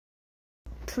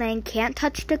playing Can't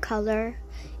Touch the Color,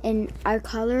 and our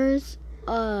colors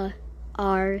are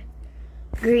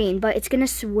green, but it's gonna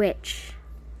switch.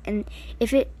 And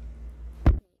if it,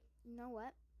 you know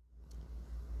what?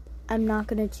 I'm not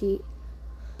gonna cheat,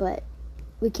 but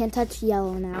we can't touch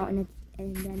yellow now, and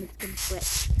then it's gonna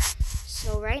switch.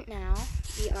 So right now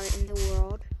we are in the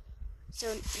world.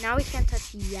 So now we can't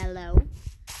touch yellow, and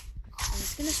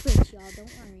it's gonna switch, y'all. Don't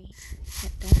worry.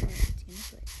 Don't worry. It's gonna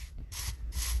switch.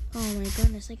 Oh my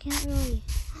goodness, I can't really.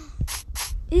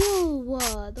 Ew!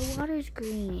 The water's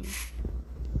green.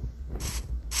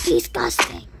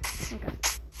 Disgusting.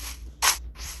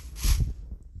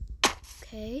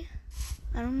 Okay.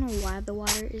 I don't know why the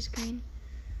water is green.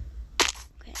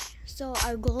 Okay. So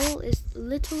our goal is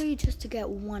literally just to get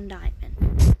 1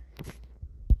 diamond.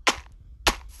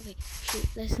 Okay. Shoot.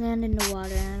 Let's land in the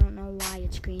water. I don't know why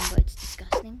it's green, but it's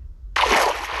disgusting.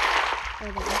 Oh,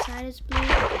 the inside is blue.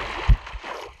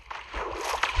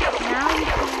 Okay. Now we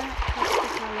can't touch the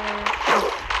color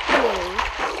blue.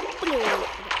 Okay.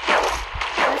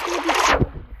 That's gonna be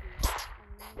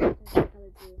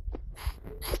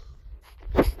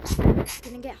it's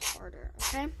gonna get harder,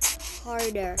 okay?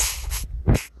 Harder.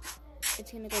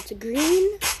 It's gonna go to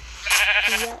green. To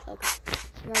yellow. Okay.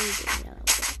 We're already doing yellow.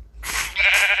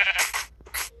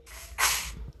 Okay.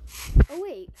 Oh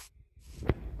wait.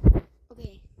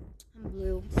 Okay. I'm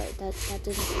blue, but that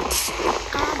doesn't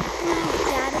count. I'm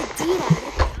blue.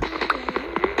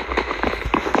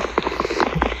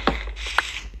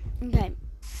 Okay.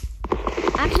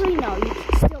 Actually, no. You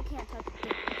still can't touch the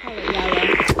color yellow.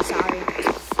 Sorry.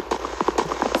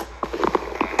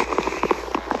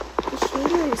 The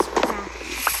shader is crappy.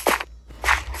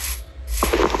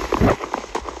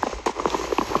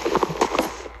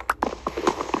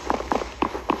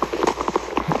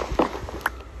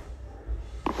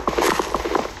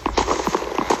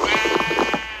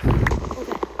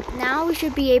 Okay. Now we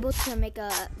should be able to make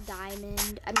a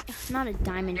diamond. I mean, not a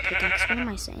diamond pickaxe. What am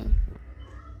I saying?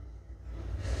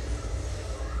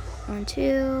 1,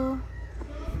 2.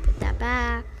 Put that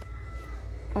back.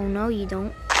 Oh no, you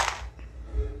don't.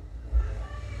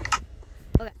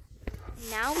 Okay.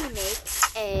 Now we make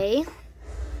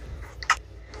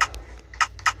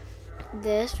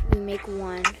this. We make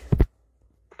 1.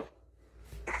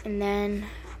 And then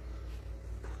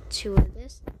 2 of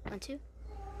this. 1, 2.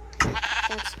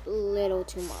 That's a little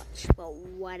too much, but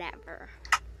whatever.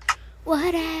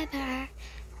 Whatever.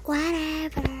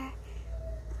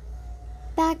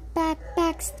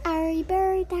 Back, starry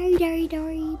bird, dory,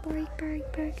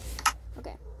 bird.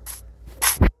 Okay.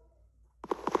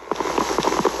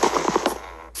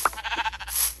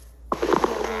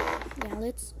 Yeah,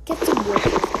 let's get some wood.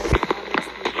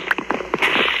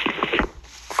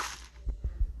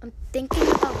 I'm thinking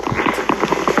about going to the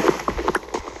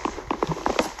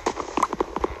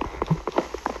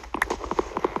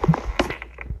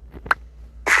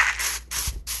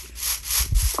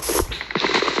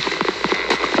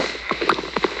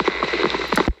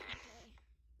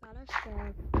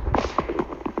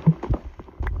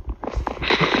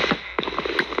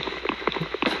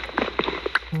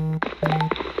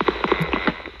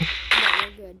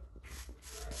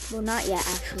well, not yet,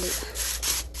 actually.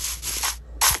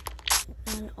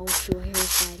 And oh, sure, here's a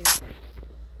spider.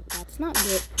 That's not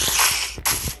good.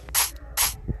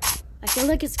 I feel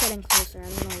like it's getting closer. I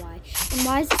don't know why. And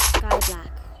why is the sky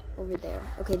black over there?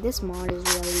 Okay, this mod is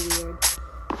really weird.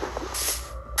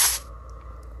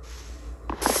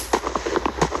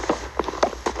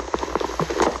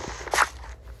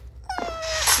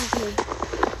 Okay.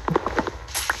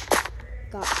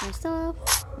 Got my stuff.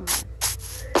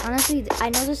 Honestly, I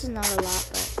know this is not a lot,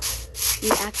 but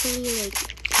we actually, like,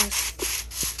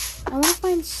 just... I want to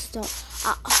find stuff.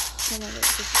 Oh my god,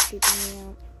 this is creeping me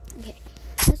out. Okay,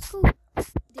 let's go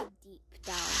dig deep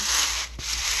down.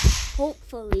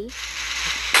 Hopefully, we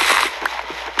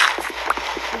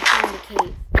find a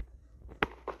cave.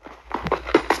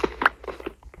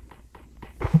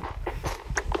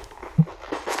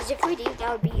 Because if we deep, that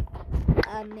would be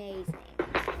amazing.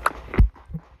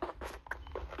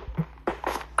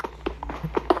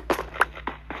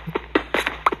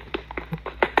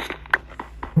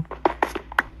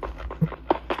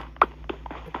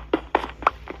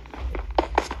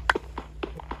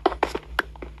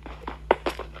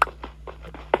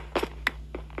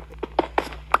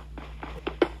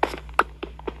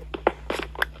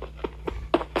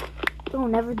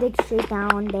 Don't never dig straight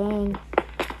down, dang.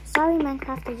 Sorry,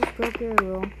 Minecraft, I just broke your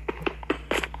rule.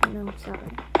 No, sorry.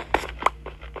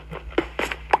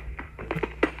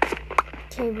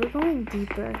 Okay, we're going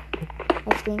deeper,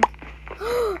 I think.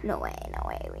 No way,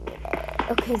 we need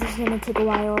it. Okay, this is gonna take a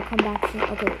while, I'll come back soon.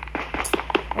 Okay.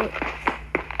 Wait.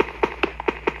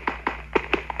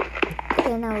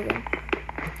 Okay, now we're good.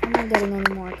 I'm not getting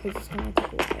any more because it's gonna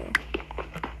take a while.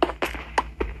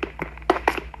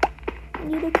 I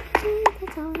need a cake,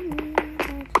 that's all I need. I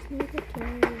just need a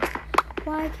cake.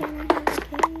 Why can't I have a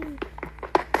cake?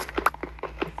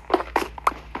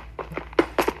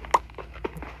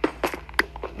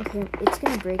 Okay, it's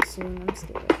gonna break soon. I'm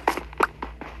scared.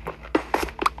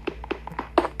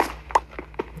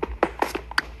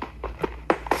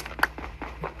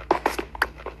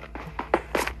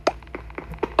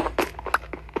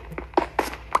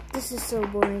 This is so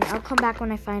boring. I'll come back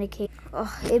when I find a cake.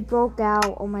 Oh, it broke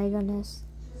out. Oh my goodness.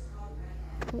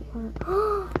 Wait,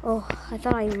 oh, I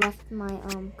thought I left my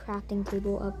crafting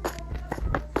table up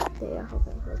there.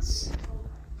 Okay, let's.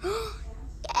 Yay!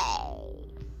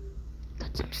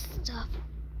 Got some stuff.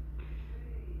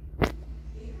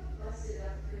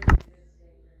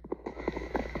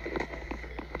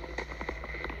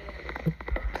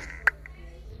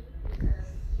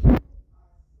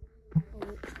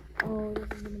 Oh, this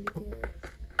is gonna be good.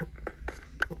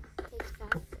 Takes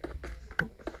faster.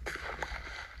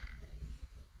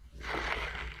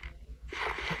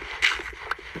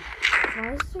 Why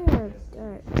is there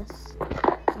dirt? That's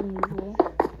unusual.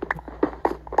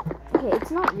 Okay,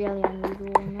 it's not really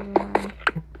unusual. Never mind.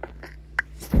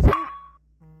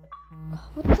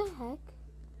 What the heck?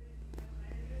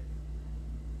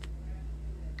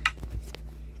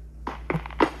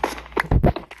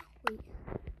 Wait.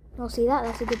 Oh, see that?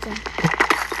 That's a good thing.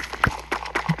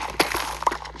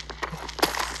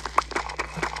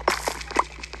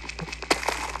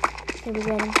 Okay, we're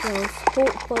getting close.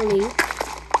 Hopefully.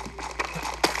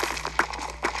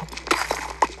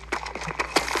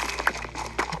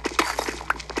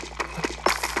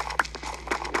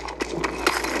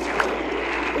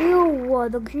 Ew,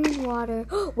 the green water.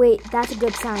 Wait, that's a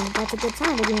good sign. That's a good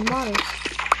sign, the green water.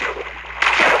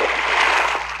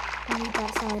 I need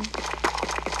that sign.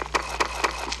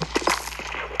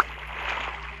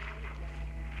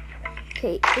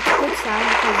 Okay, it's a good sign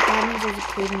because that means there's a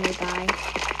cave nearby.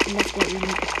 And that's what we need.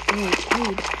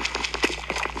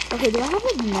 Okay, do I have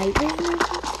like night vision or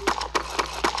something?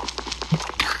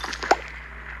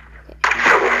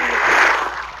 Okay.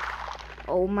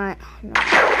 Oh my, no.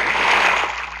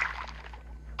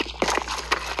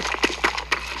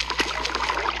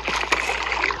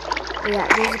 Yeah,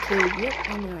 there's a cave. Yep,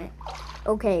 I knew it.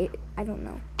 Okay, I don't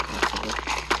know.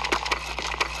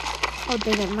 Oh,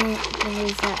 dang it, my thing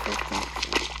is that 15.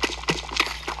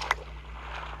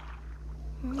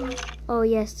 Oh,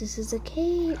 yes, this is a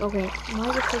cave. Okay, why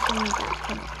is it taking me back?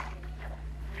 Come on.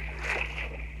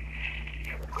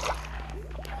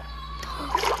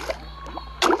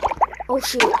 Oh,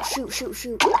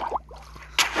 shoot.